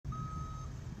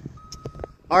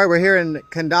All right, we're here in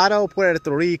Condado, Puerto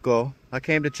Rico. I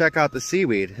came to check out the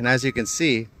seaweed, and as you can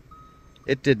see,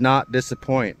 it did not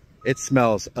disappoint. It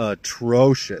smells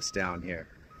atrocious down here.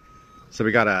 So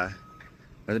we got a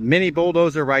mini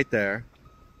bulldozer right there.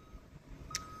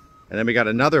 And then we got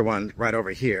another one right over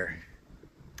here.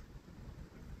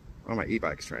 Oh, my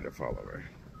e-bike's trying to fall over.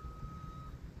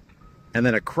 And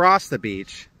then across the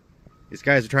beach, these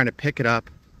guys are trying to pick it up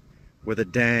with a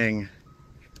dang,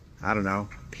 I don't know,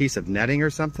 piece of netting or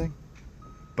something.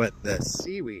 But the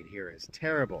seaweed here is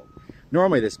terrible.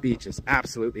 Normally this beach is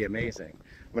absolutely amazing.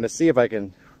 I'm gonna see if I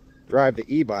can drive the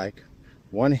e-bike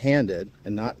one-handed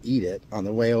and not eat it on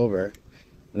the way over,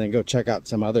 and then go check out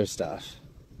some other stuff.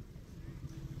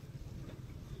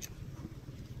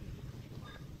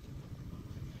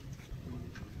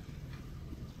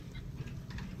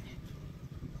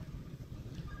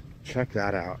 Check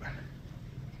that out.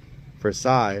 For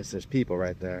size, there's people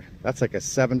right there. That's like a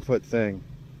 7-foot thing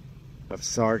of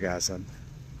sargassum.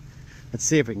 Let's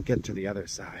see if we can get to the other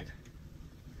side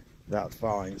without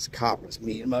falling. This cop was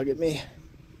mean mugging me.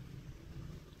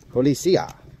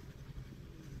 Policia.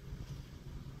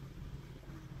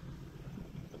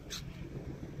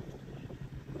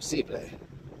 Posible.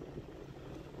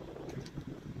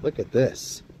 Look at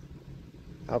this.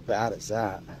 How bad is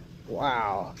that?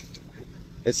 Wow.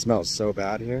 It smells so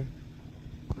bad here.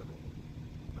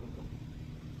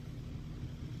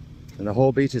 And the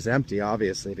whole beach is empty,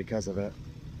 obviously, because of it.